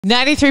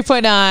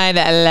93.9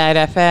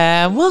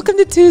 WLIT-FM. Welcome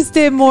to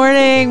Tuesday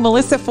morning.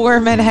 Melissa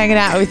Foreman hanging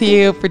out with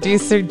you,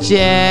 producer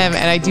Jim,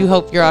 and I do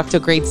hope you're off to a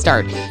great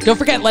start. Don't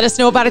forget, let us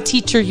know about a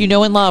teacher you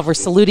know and love. We're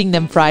saluting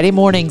them Friday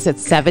mornings at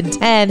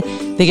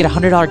 7:10. They get a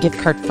 $100 gift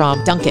card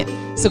from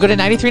Dunkin'. So go to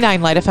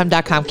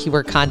 939litfm.com,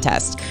 keyword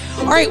contest.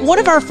 All right, one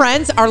of our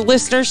friends, our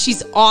listener,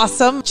 she's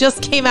awesome,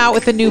 just came out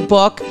with a new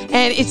book,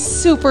 and it's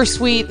super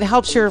sweet and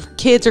helps your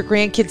kids or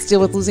grandkids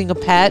deal with losing a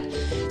pet.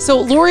 So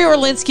Lori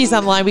Orlinsky's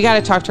online. We got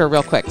to talk to her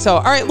real quick. So,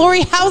 all right,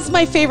 Lori, how's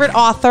my favorite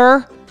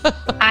author?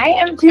 I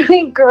am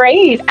doing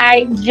great.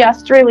 I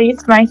just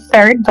released my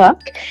third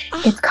book.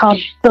 It's called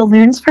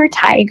Balloons for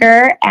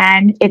Tiger,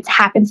 and it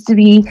happens to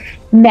be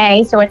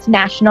May, so it's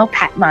National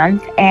Pet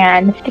Month.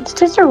 And it's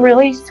just a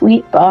really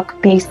sweet book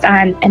based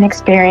on an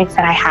experience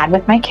that I had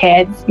with my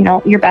kids. You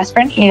know, your best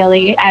friend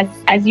Haley,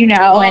 as you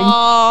know.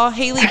 Oh,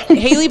 Haley.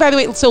 Haley, by the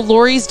way, so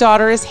Lori's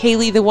daughter is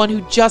Haley, the one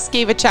who just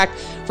gave a check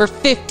for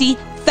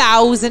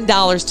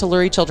 $50,000 to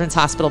Lurie Children's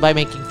Hospital by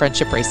making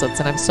friendship bracelets.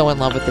 And I'm so in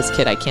love with this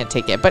kid. I can't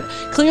take it. But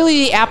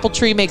clearly the apple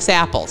tree makes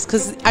apples.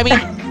 Because, I mean,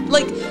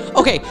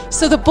 okay,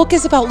 so the book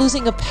is about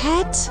losing a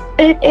pet?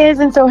 It is.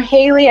 And so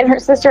Haley and her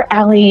sister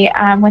Ellie,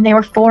 when they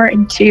were 4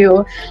 and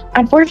 2,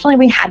 unfortunately,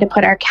 we had to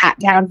put our cat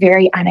down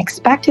very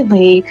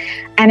unexpectedly.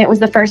 And it was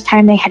the first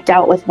time they had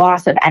dealt with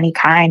loss of any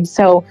kind.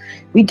 So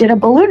we did a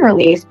balloon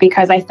release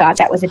because I thought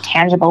that was a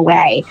tangible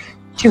way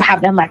to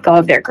have them let go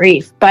of their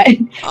grief. But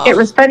It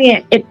was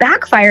funny. It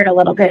backfired a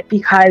little bit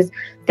because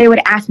they would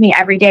ask me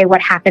every day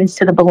what happens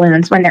to the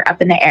balloons when they're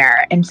up in the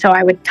air. And so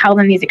I would tell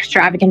them these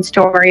extravagant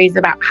stories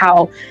about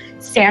how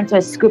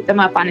Santa scooped them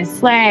up on his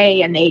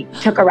sleigh and they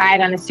took a ride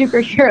on a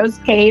superhero's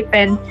cape.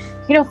 And,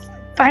 you know,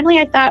 finally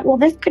I thought, well,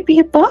 this could be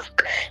a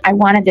book. I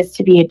wanted this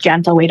to be a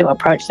gentle way to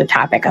approach the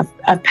topic of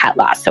pet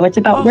loss. So it's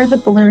about where the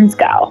balloons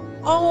go.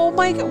 Oh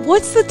my God.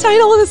 What's the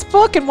title of this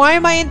book and why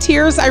am I in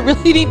tears? I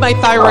really need my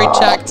thyroid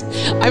checked.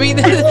 I mean,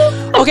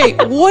 okay,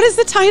 what is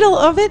the title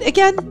of it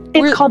again?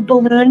 It's called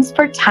Balloons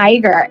for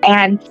Tiger.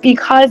 And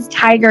because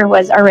Tiger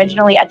was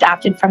originally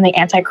adopted from the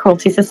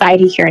Anti-Cruelty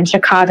Society here in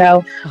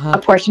Chicago, a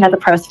portion of the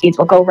proceeds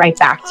will go right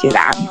back to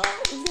them.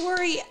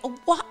 Lori,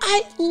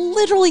 I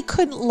literally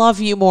couldn't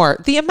love you more.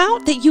 The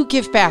amount that you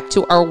give back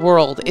to our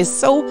world is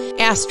so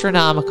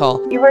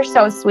astronomical. You were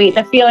so sweet.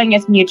 The feeling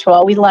is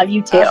mutual. We love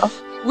you too.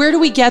 Where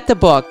do we get the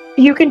book?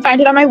 You can find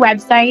it on my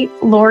website,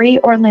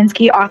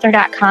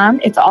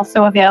 LoriOrlinskyAuthor.com. It's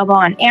also available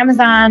on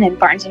Amazon and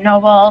Barnes &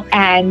 Noble.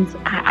 And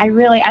I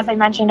really, as I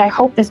mentioned, I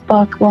hope this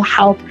book will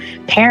help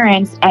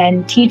parents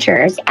and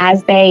teachers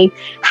as they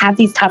have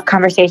these tough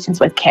conversations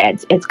with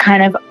kids. It's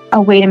kind of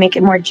a way to make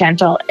it more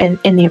gentle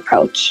in the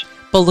approach.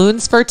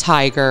 Balloons for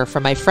Tiger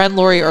from my friend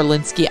Lori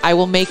Orlinsky. I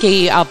will make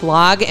a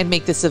blog and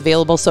make this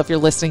available. So if you're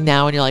listening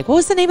now and you're like, what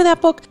was the name of that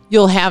book?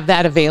 You'll have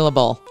that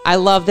available. I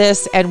love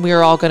this and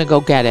we're all going to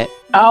go get it.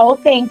 Oh,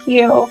 thank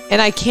you.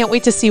 And I can't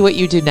wait to see what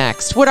you do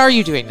next. What are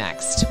you doing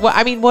next?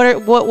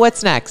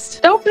 What's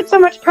next? Don't put so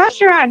much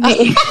pressure on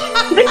me.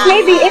 This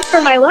may be it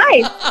for my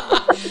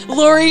life.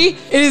 Lori,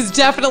 it is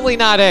definitely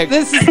not it.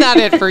 This is not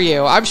it for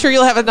you. I'm sure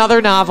you'll have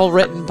another novel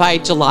written by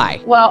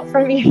July. Well,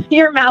 from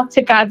your mouth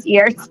to God's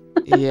ears.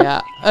 Yeah,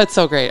 that's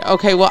so great.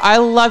 Okay, well, I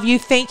love you.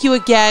 Thank you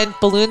again.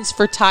 Balloons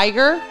for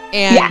Tiger.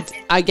 And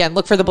again,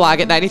 look for the blog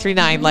at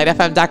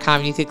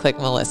 939litfm.com. You can click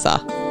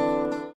Melissa.